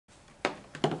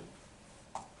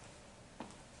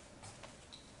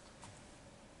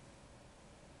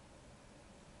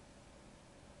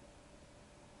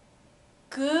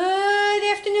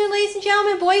Good afternoon, ladies and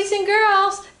gentlemen, boys and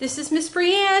girls. This is Miss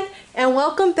Brianne, and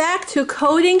welcome back to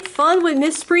Coding Fun with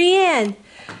Miss Brianne.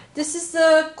 This is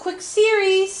the quick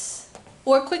series,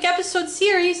 or quick episode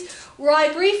series, where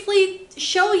I briefly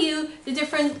show you the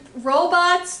different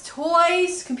robots,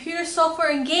 toys, computer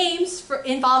software, and games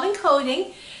involving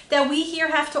coding that we here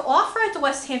have to offer at the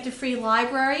Westhampton Free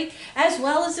Library, as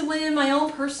well as within my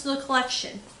own personal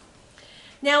collection.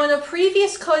 Now, in a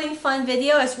previous Coding Fun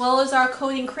video, as well as our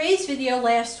Coding Craze video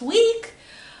last week,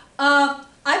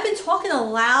 I've been talking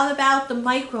aloud about the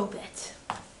microbit.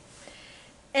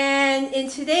 And in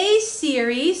today's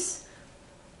series,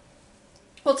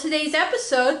 today's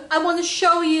episode, I want to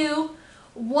show you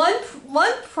one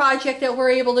project that we're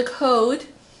able to code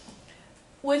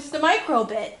with the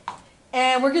microbit.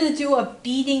 And we're going to do a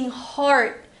beating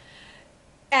heart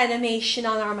animation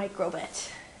on our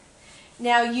microbit.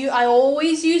 Now, I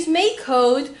always use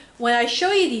MakeCode when I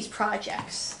show you these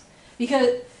projects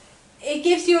because it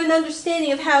gives you an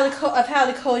understanding of how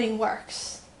the coding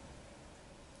works.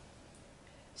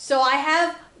 So I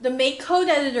have the MakeCode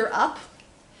editor up,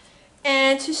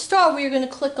 and to start, we are going to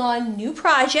click on New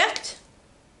Project.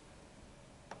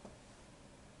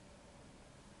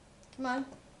 Come on.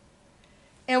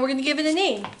 And we're going to give it a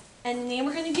name. And the name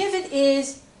we're going to give it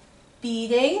is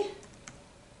Beating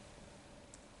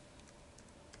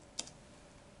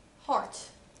Heart.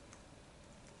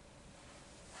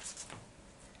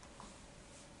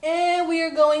 And we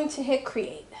are going to hit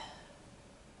Create.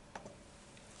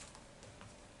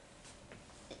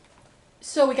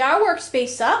 So we got our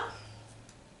workspace up.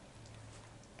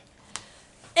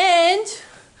 And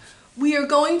we are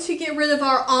going to get rid of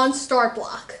our on start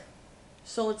block.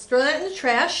 So let's throw that in the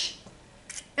trash.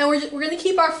 And we're going to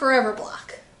keep our forever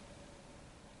block.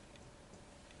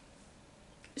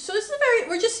 So this is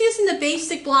we're just using the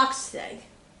basic blocks today.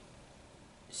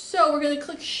 So we're going to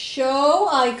click Show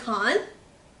Icon,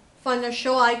 find our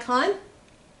Show Icon,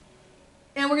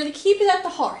 and we're going to keep it at the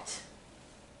heart.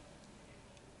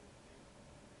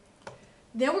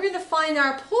 Then we're going to find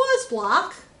our pause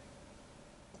block,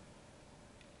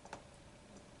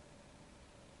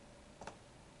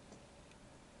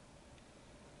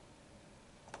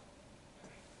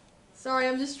 sorry,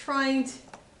 I'm just trying to,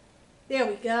 there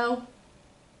we go.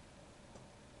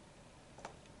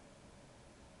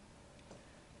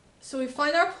 So we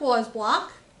find our pause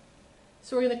block.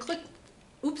 So we're going to click,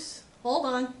 oops, hold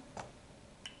on.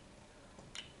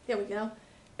 There we go.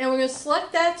 And we're going to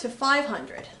select that to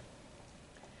 500.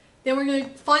 Then we're going to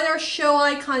find our show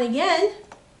icon again.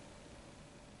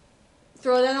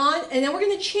 Throw that on. And then we're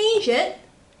going to change it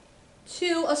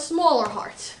to a smaller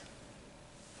heart.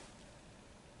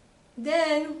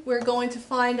 Then we're going to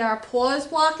find our pause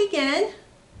block again.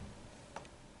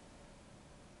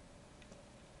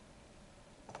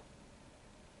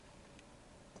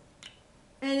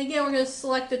 And again, we're going to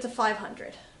select it to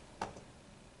 500.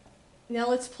 Now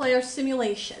let's play our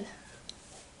simulation.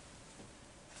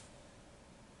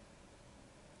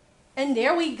 And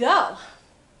there we go.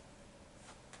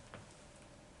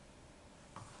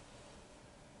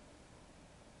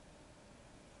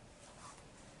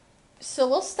 So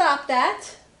we'll stop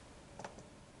that.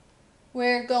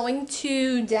 We're going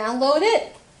to download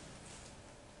it.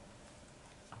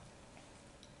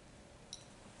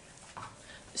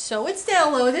 So it's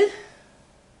downloaded.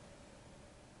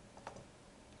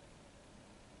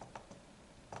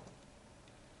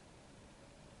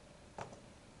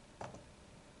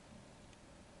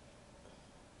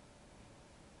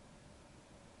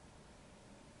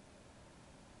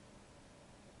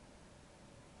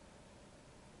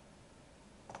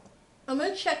 I'm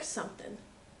going to check something.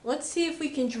 Let's see if we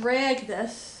can drag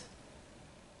this.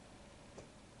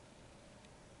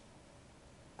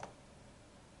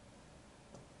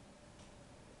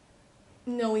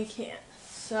 No, we can't.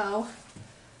 So,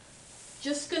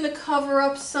 just going to cover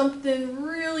up something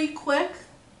really quick.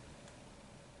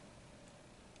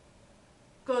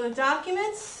 Go to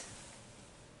Documents.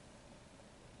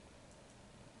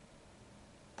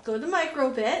 Go to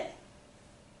Microbit.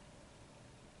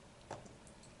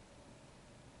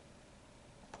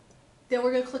 Then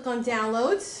we're going to click on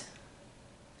Downloads.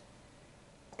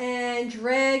 And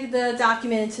drag the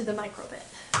document into the Microbit.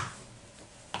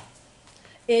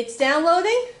 It's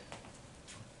downloading.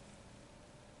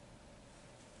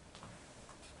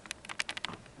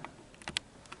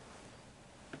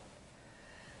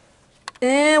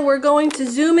 And we're going to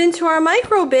zoom into our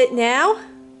microbit now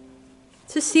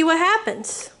to see what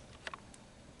happens.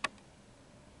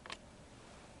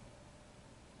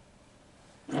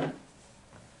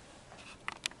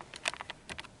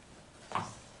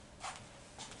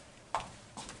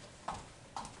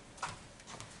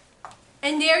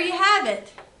 And there you have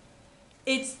it.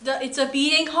 It's a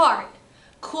beating heart.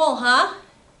 Cool, huh?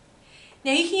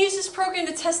 Now you can use this program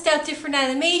to test out different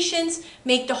animations,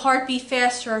 make the heart beat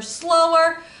faster or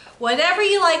slower, whatever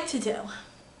you like to do.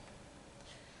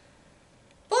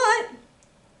 But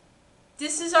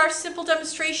this is our simple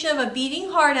demonstration of a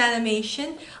beating heart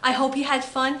animation. I hope you had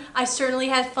fun. I certainly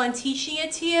had fun teaching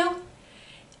it to you.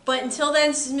 But until then,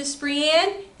 this is Miss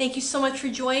Brianne. Thank you so much for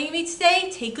joining me today.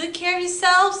 Take good care of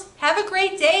yourselves. Have a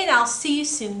great day, and I'll see you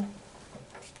soon.